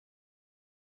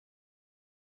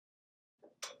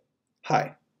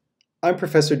Hi, I'm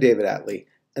Professor David Atlee,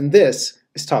 and this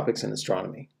is Topics in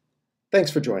Astronomy.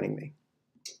 Thanks for joining me.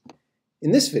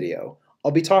 In this video,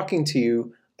 I'll be talking to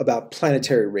you about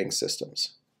planetary ring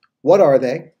systems. What are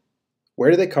they?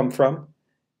 Where do they come from?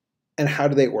 And how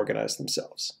do they organize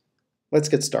themselves? Let's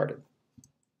get started.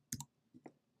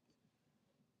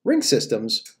 Ring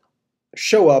systems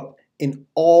show up in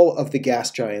all of the gas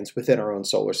giants within our own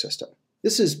solar system.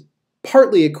 This is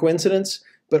partly a coincidence,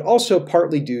 but also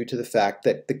partly due to the fact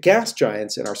that the gas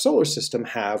giants in our solar system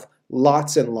have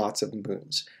lots and lots of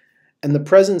moons. And the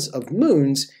presence of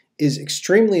moons is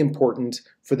extremely important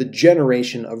for the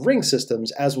generation of ring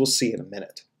systems, as we'll see in a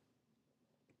minute.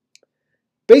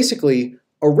 Basically,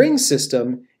 a ring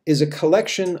system is a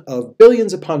collection of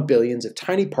billions upon billions of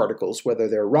tiny particles, whether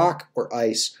they're rock or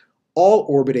ice, all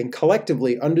orbiting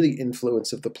collectively under the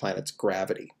influence of the planet's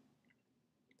gravity.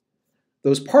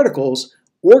 Those particles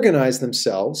organize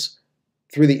themselves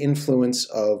through the influence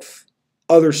of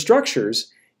other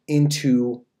structures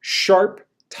into sharp,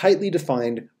 tightly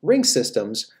defined ring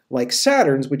systems like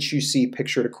Saturn's, which you see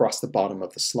pictured across the bottom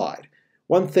of the slide.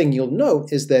 One thing you'll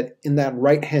note is that in that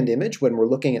right-hand image, when we're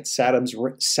looking at Saturn's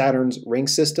ring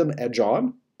system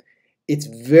edge-on, it's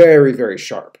very, very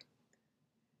sharp.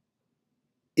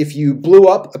 If you blew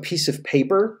up a piece of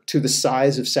paper to the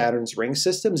size of Saturn's ring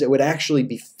systems, it would actually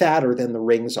be fatter than the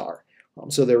rings are.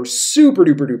 So they're super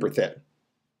duper duper thin.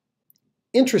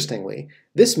 Interestingly,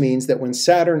 this means that when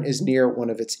Saturn is near one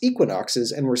of its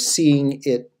equinoxes and we're seeing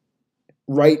it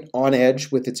right on edge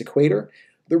with its equator,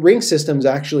 the ring systems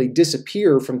actually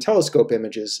disappear from telescope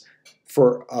images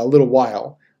for a little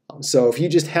while. So if you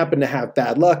just happen to have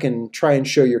bad luck and try and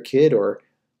show your kid or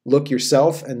look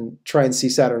yourself and try and see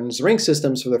Saturn's ring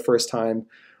systems for the first time,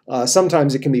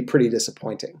 sometimes it can be pretty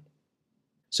disappointing.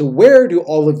 So where do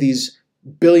all of these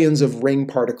billions of ring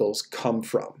particles come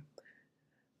from?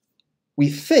 We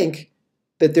think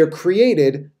that they're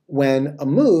created when a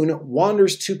moon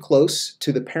wanders too close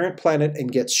to the parent planet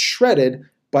and gets shredded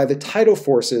by the tidal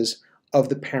forces of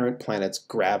the parent planet's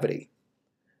gravity.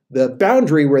 The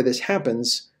boundary where this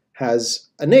happens has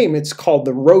a name. It's called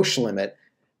the Roche limit,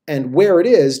 and where it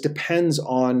is depends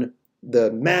on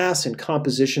the mass and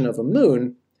composition of a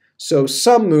moon. So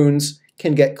some moons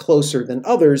can get closer than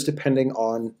others depending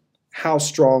on how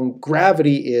strong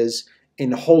gravity is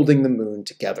in holding the moon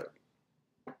together.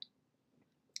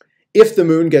 If the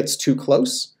moon gets too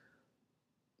close,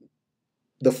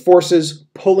 the forces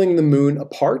pulling the moon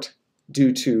apart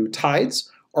due to tides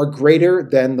are greater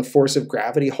than the force of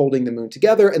gravity holding the moon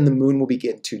together, and the moon will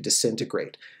begin to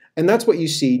disintegrate. And that's what you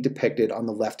see depicted on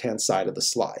the left-hand side of the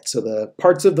slide. So the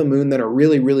parts of the moon that are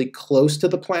really, really close to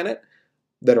the planet,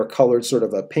 that are colored sort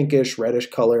of a pinkish, reddish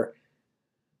color,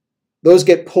 those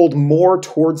get pulled more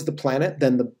towards the planet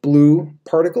than the blue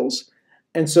particles,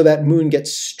 and so that moon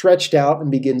gets stretched out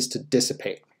and begins to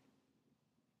dissipate.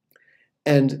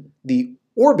 And the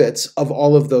orbits of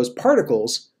all of those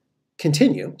particles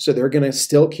continue, so they're going to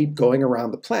still keep going around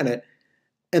the planet,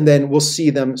 and then we'll see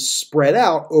them spread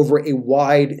out over a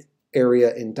wide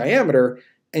area in diameter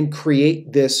and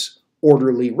create this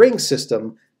orderly ring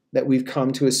system that we've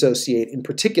come to associate in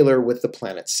particular with the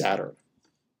planet Saturn.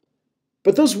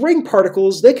 But those ring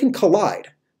particles, they can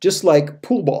collide, just like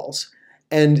pool balls.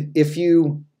 And if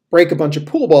you break a bunch of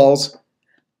pool balls,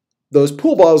 those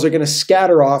pool balls are going to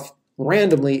scatter off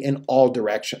randomly in all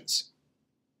directions.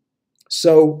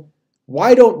 So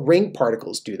why don't ring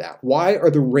particles do that? Why are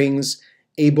the rings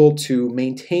able to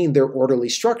maintain their orderly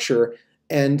structure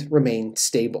and remain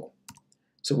stable?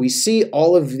 So we see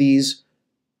all of these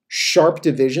sharp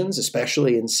divisions,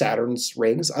 especially in Saturn's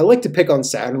rings. I like to pick on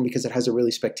Saturn because it has a really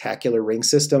spectacular ring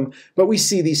system, but we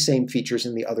see these same features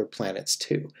in the other planets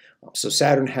too. So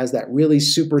Saturn has that really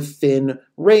super thin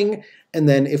ring, and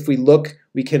then if we look,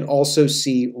 we can also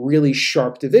see really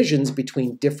sharp divisions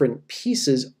between different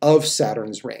pieces of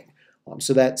Saturn's ring.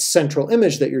 So that central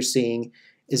image that you're seeing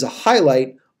is a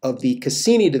highlight of the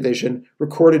Cassini division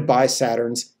recorded by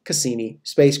Saturn's Cassini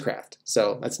spacecraft.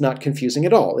 So that's not confusing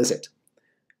at all, is it?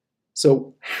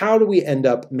 So how do we end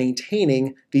up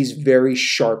maintaining these very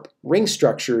sharp ring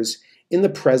structures in the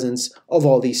presence of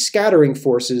all these scattering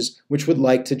forces which would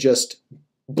like to just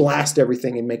blast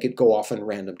everything and make it go off in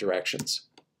random directions?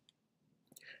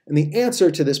 And the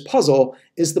answer to this puzzle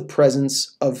is the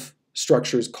presence of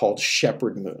structures called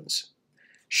shepherd moons.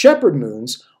 Shepherd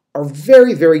moons are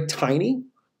very, very tiny,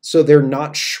 so they're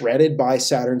not shredded by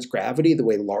Saturn's gravity the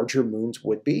way larger moons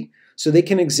would be. So they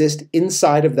can exist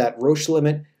inside of that Roche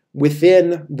limit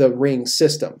within the ring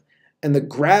system. And the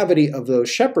gravity of those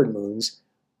shepherd moons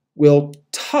will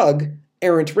tug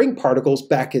errant ring particles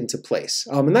back into place.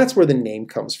 And that's where the name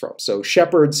comes from. So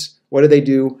shepherds What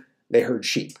do? They herd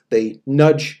sheep. They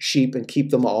nudge sheep and keep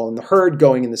them all in the herd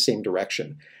going in the same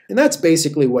direction. And that's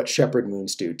basically what shepherd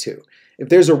moons do too. If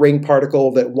there's a ring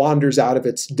particle that wanders out of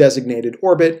its designated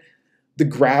orbit, the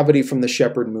gravity from the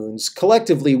shepherd moons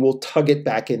collectively will tug it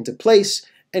back into place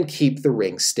and keep the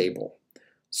ring stable.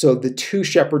 So the two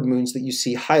shepherd moons that you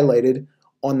see highlighted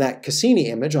on that Cassini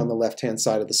image on the left-hand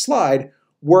side of the slide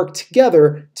work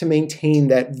together to maintain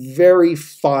that very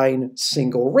fine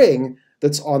single ring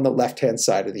that's on the left-hand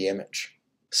side of the image.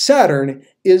 Saturn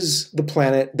is the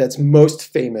planet that's most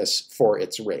famous for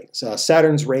its rings.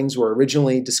 Saturn's rings were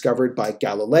originally discovered by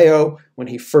Galileo when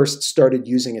he first started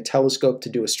using a telescope to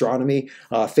do astronomy.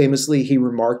 Famously, he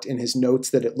remarked in his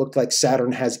notes that it looked like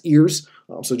Saturn has ears,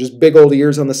 so just big old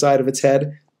ears on the side of its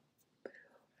head.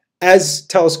 As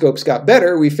telescopes got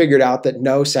better, we figured out that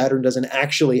no, Saturn doesn't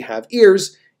actually have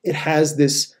ears. It has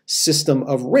this system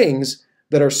of rings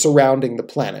that are surrounding the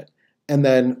planet. And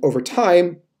then over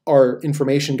time, our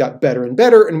information got better and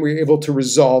better, and we were able to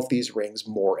resolve these rings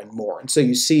more and more. And so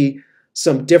you see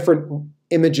some different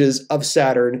images of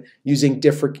Saturn using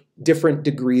different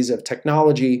degrees of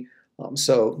technology.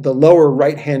 So the lower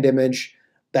right-hand image,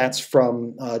 that's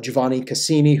from Giovanni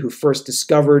Cassini, who first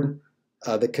discovered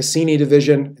the Cassini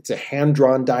division. It's a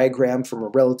hand-drawn diagram from a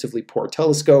relatively poor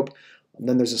telescope. And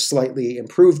then there's a slightly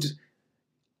improved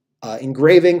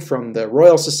engraving from the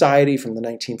Royal Society from the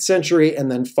 19th century,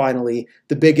 and then finally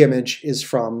the big image is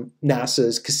from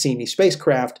NASA's Cassini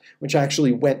spacecraft, which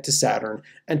actually went to Saturn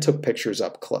and took pictures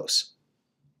up close.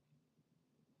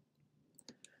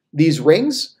 These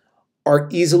rings are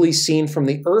easily seen from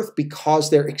the Earth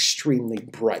because they're extremely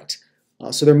bright.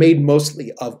 So they're made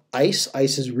mostly of ice.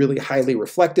 Ice is really highly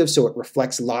reflective, so it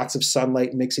reflects lots of sunlight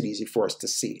and makes it easy for us to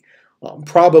see.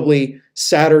 Probably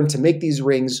Saturn, to make these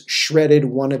rings, shredded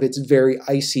one of its very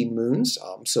icy moons.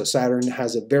 So Saturn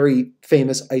has a very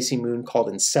famous icy moon called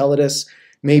Enceladus.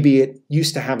 Maybe it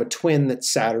used to have a twin that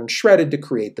Saturn shredded to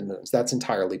create the moons. That's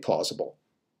entirely plausible.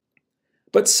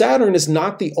 But Saturn is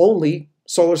not the only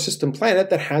solar system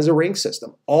planet that has a ring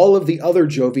system. All of the other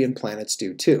Jovian planets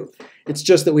do too. It's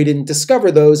just that we didn't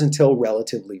discover those until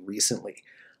relatively recently.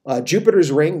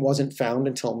 Jupiter's ring wasn't found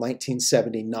until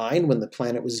 1979 when the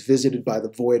planet was visited by the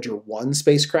Voyager 1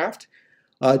 spacecraft.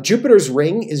 Jupiter's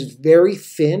ring is very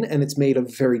thin and it's made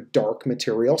of very dark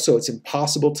material, so it's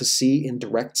impossible to see in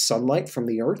direct sunlight from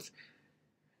the Earth.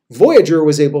 Voyager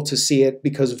was able to see it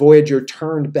because Voyager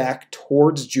turned back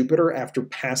towards Jupiter after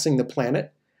passing the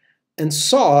planet and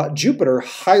saw Jupiter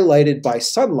highlighted by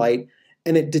sunlight,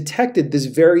 and it detected this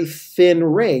very thin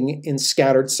ring in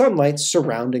scattered sunlight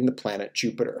surrounding the planet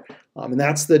Jupiter. And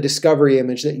that's the discovery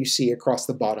image that you see across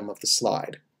the bottom of the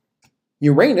slide.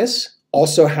 Uranus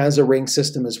also has a ring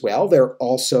system as well. They're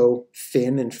also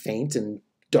thin and faint and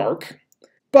dark.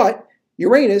 But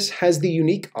Uranus has the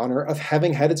unique honor of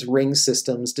having had its ring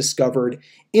systems discovered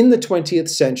in the 20th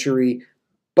century,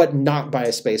 but not by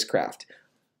a spacecraft.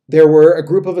 There were a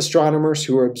group of astronomers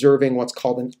who were observing what's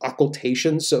called an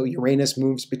occultation. So Uranus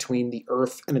moves between the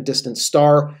Earth and a distant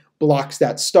star, blocks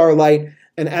that starlight,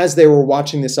 and as they were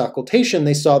watching this occultation,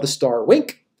 they saw the star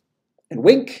wink, and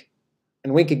wink,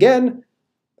 and wink again,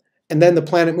 and then the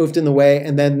planet moved in the way,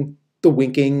 and then the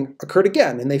winking occurred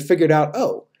again, and they figured out,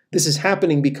 oh, this is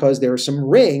happening because there are some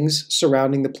rings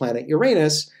surrounding the planet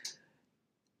Uranus,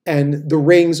 and the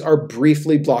rings are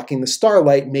briefly blocking the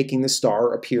starlight, making the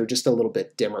star appear just a little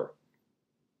bit dimmer.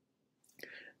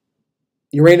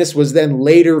 Uranus was then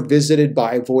later visited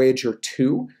by Voyager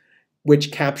 2,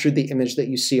 which captured the image that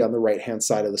you see on the right-hand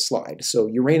side of the slide. So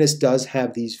Uranus does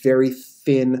have these very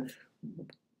thin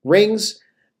rings,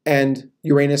 and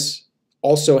Uranus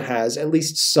also has at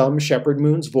least some shepherd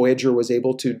moons. Voyager was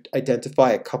able to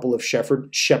identify a couple of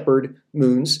shepherd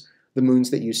moons, the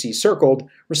moons that you see circled,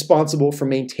 responsible for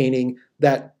maintaining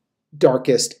that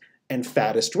darkest and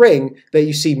fattest ring that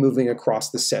you see moving across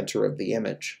the center of the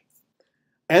image.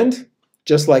 And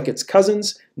just like its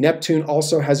cousins, Neptune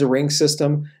also has a ring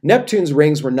system. Neptune's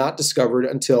rings were not discovered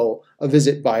until a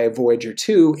visit by Voyager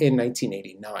 2 in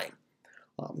 1989.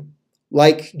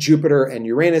 Like Jupiter and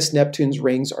Uranus, Neptune's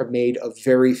rings are made of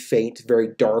very faint, very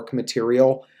dark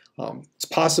material. It's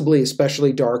possibly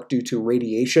especially dark due to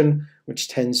radiation, which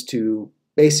tends to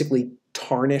basically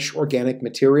tarnish organic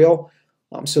material.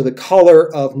 So the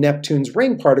color of Neptune's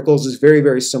ring particles is very,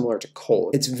 very similar to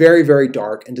coal. It's very, very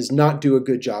dark and does not do a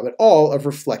good job at all of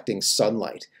reflecting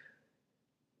sunlight.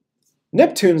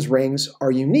 Neptune's rings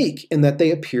are unique in that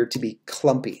they appear to be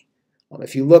clumpy.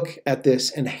 If you look at this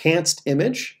enhanced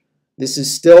image, this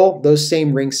is still those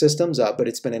same ring systems, but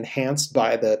it's been enhanced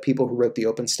by the people who wrote the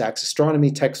OpenStax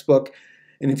astronomy textbook.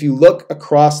 And if you look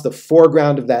across the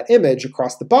foreground of that image,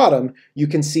 across the bottom, you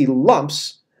can see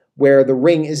lumps where the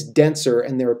ring is denser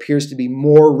and there appears to be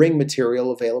more ring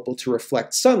material available to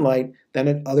reflect sunlight than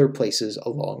in other places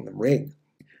along the ring.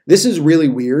 This is really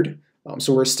weird,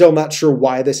 so we're still not sure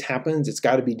why this happens. It's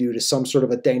got to be due to some sort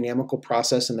of a dynamical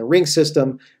process in the ring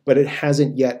system, but it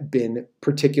hasn't yet been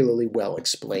particularly well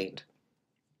explained.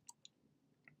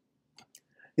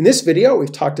 In this video,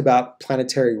 we've talked about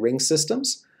planetary ring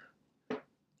systems.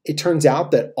 It turns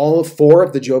out that all 4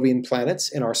 of the Jovian planets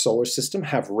in our solar system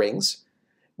have rings.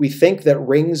 We think that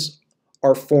rings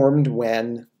are formed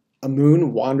when a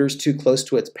moon wanders too close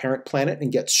to its parent planet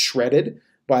and gets shredded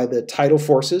by the tidal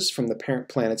forces from the parent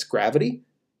planet's gravity.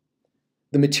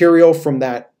 The material from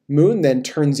that moon then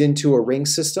turns into a ring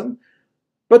system,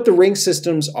 but the ring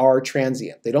systems are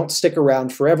transient. They don't stick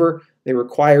around forever. They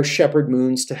require shepherd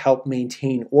moons to help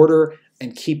maintain order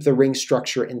and keep the ring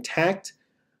structure intact.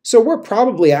 So we're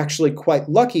probably actually quite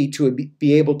lucky to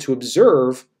be able to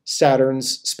observe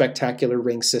Saturn's spectacular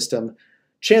ring system.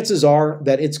 Chances are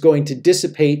that it's going to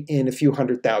dissipate in a few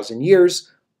 100,000 years,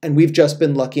 and we've just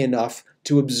been lucky enough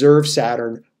to observe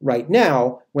Saturn right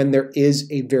now when there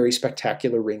is a very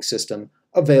spectacular ring system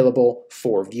available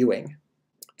for viewing.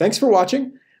 Thanks for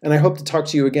watching, and I hope to talk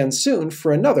to you again soon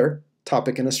for another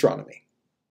topic in astronomy.